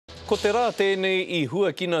Ko te rā tēnei I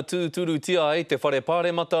huakina tuuturutia ai te Whare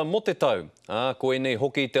Paaremata mo te tau. Koinei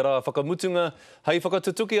hoki te rā whakamutunga, hei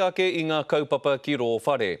whakatutuki ake I ngā kaupapa ki rō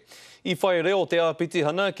whare. I whai reo te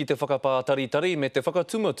aapitihana ki te whakapataritari me te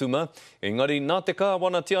whakatumatuma, engari nā te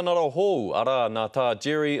Kaawana Tianara hou ara nā tā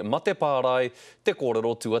Jerry Matepaarae te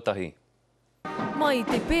koorero tuatahi. Mai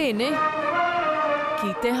te pēne,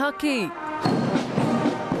 ki te haki.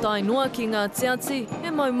 Tai noa ki ngā tiati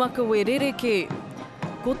e maumaka we rereke.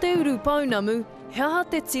 Ko te uru paunamu, he aha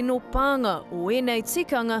te tino pānga o enei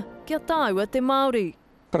tikanga kia tāua te Māori.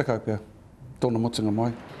 Parakaupea, tōna motunga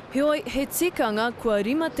mai. Heoi, he tikanga kua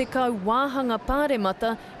rima te kau wāhanga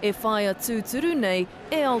Paaremata e whaia tūturu nei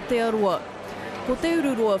e Aotearoa. Ko te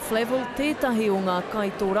ururoa Flavel tētahi o ngā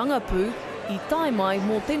kaitōrangapū I tai mai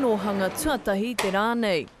mō te nohanga tuatahi te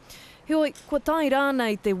rānei. Heoi, kua tai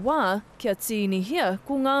rānei te wā kia tīnihia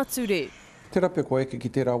ko ngā ture. Te rape ko eke ki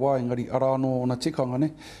tērā wā, engari arāno o na tikanga ne,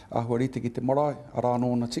 ahua rite ki te marae, arāno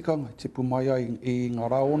o na tikanga, tipu mai ai I ngā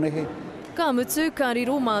rā onehe. Ka mutu ka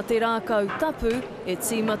riro mā te rākau tapu e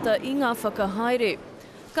tīmata I ngā whakahaere.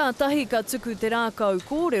 Ka tahi ka tuku te rākau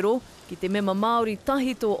koorero ki te mema Māori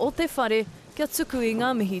tahito o te whare kia tuku I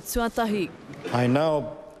ngā mihi tuatahi. I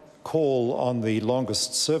now call on the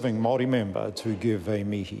longest serving Māori member to give a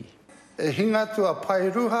mihi. E hinga tua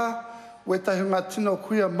pai ruha, wetahi ngā tino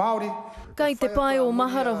kuia Māori. Kai te pai o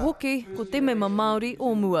mahara hoki ko te mema Māori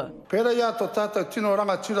o mua. Pera ia tō tātou tino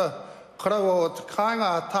rangatira, karaua o te kāinga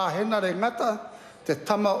a tā henare ngata, te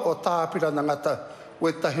tama o tā apirana ngata,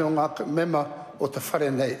 wetahi o ngā mema o te whare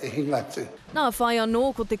nei e hinga atu. Nā whai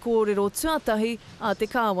anō ko te koorero tuatahi a te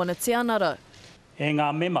Kaawana Tianara. E ngā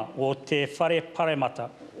mema o te Whare Paaremata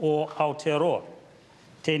o Aotearoa.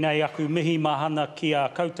 Tēnei aku mihi mahana ki a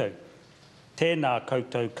koutou. Tēnā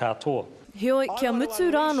koutou katoa. Heoi, kia mutu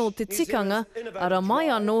rāno te tikanga, ara mai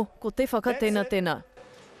anō ko te whakatena.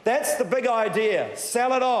 That's the big idea.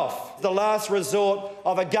 Sell it off. The last resort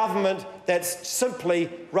of a government that's simply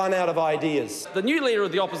run out of ideas. The new leader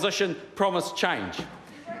of the opposition promised change.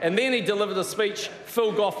 And then he delivered a speech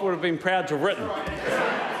Phil Goff would have been proud to have written.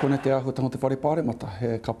 Kone te āhuatanga te Whare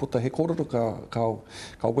Paaremata, ka puta he kōrero,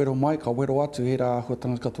 ka wero mai, ka wero atu he rā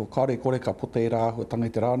āhuatanga katoa kare, kore ka puta he rā āhuatanga I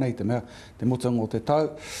te rānei, te mea, te mutunga o te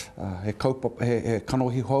tau, he kaupapa, he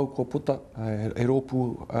kanohi hau ko puta, he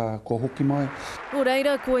rōpū ko hoki mai. O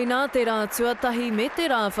reira, koe nā te rā tuatahi me te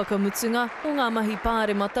rā whakamutunga o ngā mahi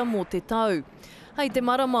Paaremata mō te tau. Hei te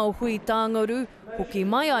marama o hui tāngaru, hoki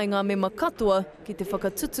mai ai ngā mema katoa ki te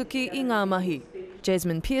whakatutuki I ngā mahi.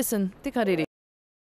 Jasmine Pearson, Te Karere.